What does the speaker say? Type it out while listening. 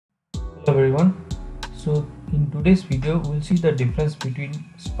Everyone, so in today's video we'll see the difference between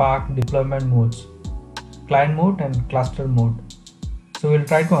Spark deployment modes, client mode and cluster mode. So we'll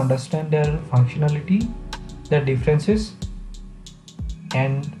try to understand their functionality, their differences,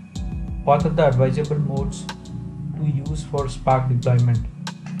 and what are the advisable modes to use for Spark deployment.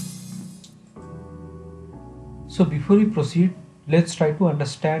 So before we proceed, let's try to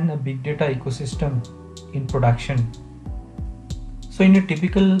understand a big data ecosystem in production. So in a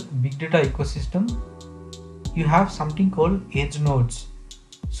typical big data ecosystem, you have something called edge nodes.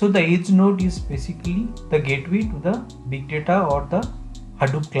 So the edge node is basically the gateway to the big data or the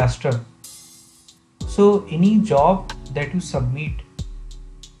Hadoop cluster. So any job that you submit,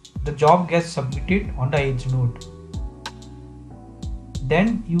 the job gets submitted on the edge node.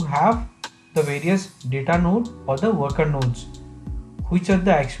 Then you have the various data node or the worker nodes, which are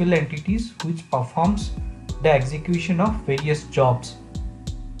the actual entities which performs the execution of various jobs.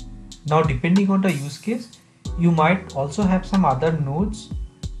 Now depending on the use case, you might also have some other nodes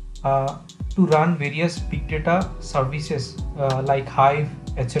to run various big data services like Hive,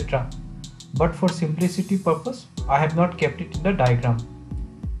 etc. But for simplicity purpose, I have not kept it in the diagram.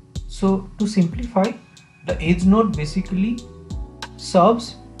 So to simplify, the edge node basically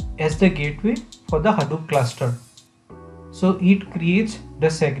serves as the gateway for the Hadoop cluster. So it creates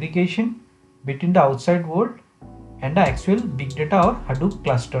the segregation between the outside world and the actual big data or Hadoop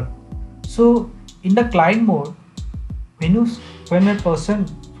cluster. So in the client mode, when a person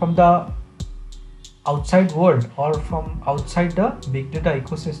from the outside world or from outside the big data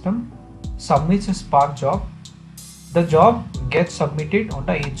ecosystem submits a Spark job, the job gets submitted on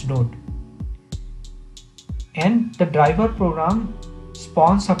the edge node, and the driver program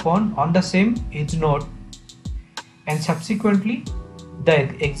spawns upon on the same edge node, and subsequently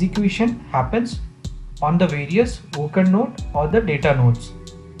the execution happens on the various worker node or the data nodes,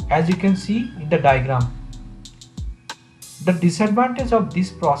 as you can see in the diagram. The disadvantage of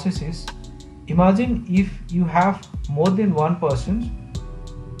this process is, imagine if you have more than one person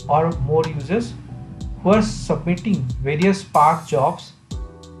or more users who are submitting various Spark jobs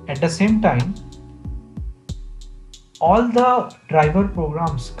at the same time. All the driver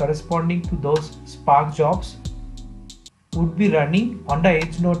programs corresponding to those Spark jobs would be running on the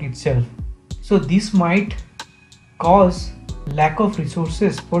edge node itself. So this might cause lack of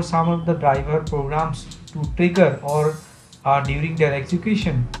resources for some of the driver programs to trigger or during their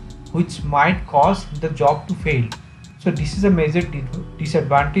execution, which might cause the job to fail. So this is a major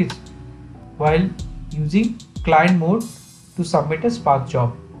disadvantage while using client mode to submit a Spark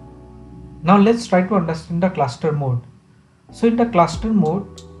job. Now let's try to understand the cluster mode. So in the cluster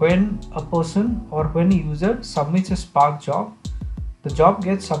mode, when a person or when a user submits a Spark job, the job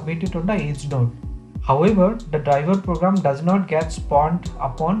gets submitted on the edge node. However, the driver program does not get spawned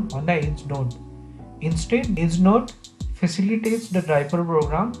upon on the edge node. Instead, edge node facilitates the driver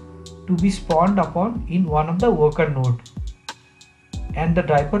program to be spawned upon in one of the worker node, and the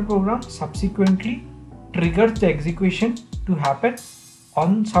driver program subsequently triggers the execution to happen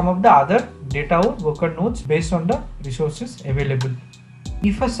on some of the other data or worker nodes based on the resources available.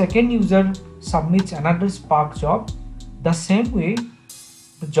 If a second user submits another Spark job, the same way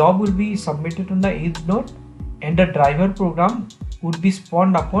the job will be submitted on the edge node, and the driver program would be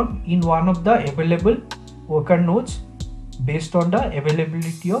spawned upon in one of the available worker nodes based on the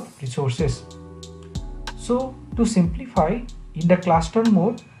availability of resources. So to simplify, in the cluster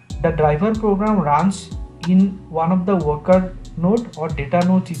mode, the driver program runs in one of the worker node or data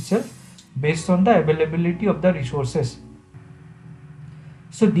nodes itself based on the availability of the resources.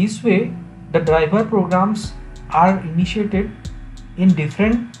 So this way the driver programs are initiated in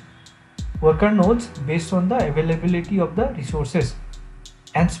different worker nodes based on the availability of the resources,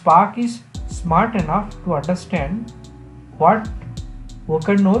 and Spark is smart enough to understand what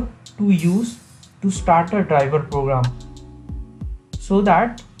worker node to use to start a driver program so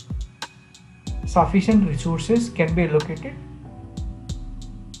that sufficient resources can be allocated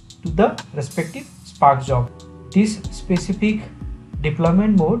to the respective Spark job. This specific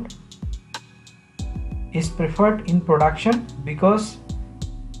deployment mode is preferred in production because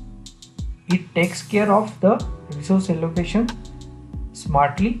it takes care of the resource allocation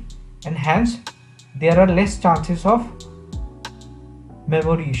smartly, and hence there are less chances of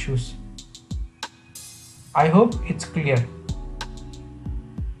memory issues. I hope it's clear.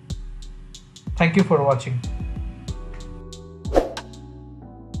 Thank you for watching.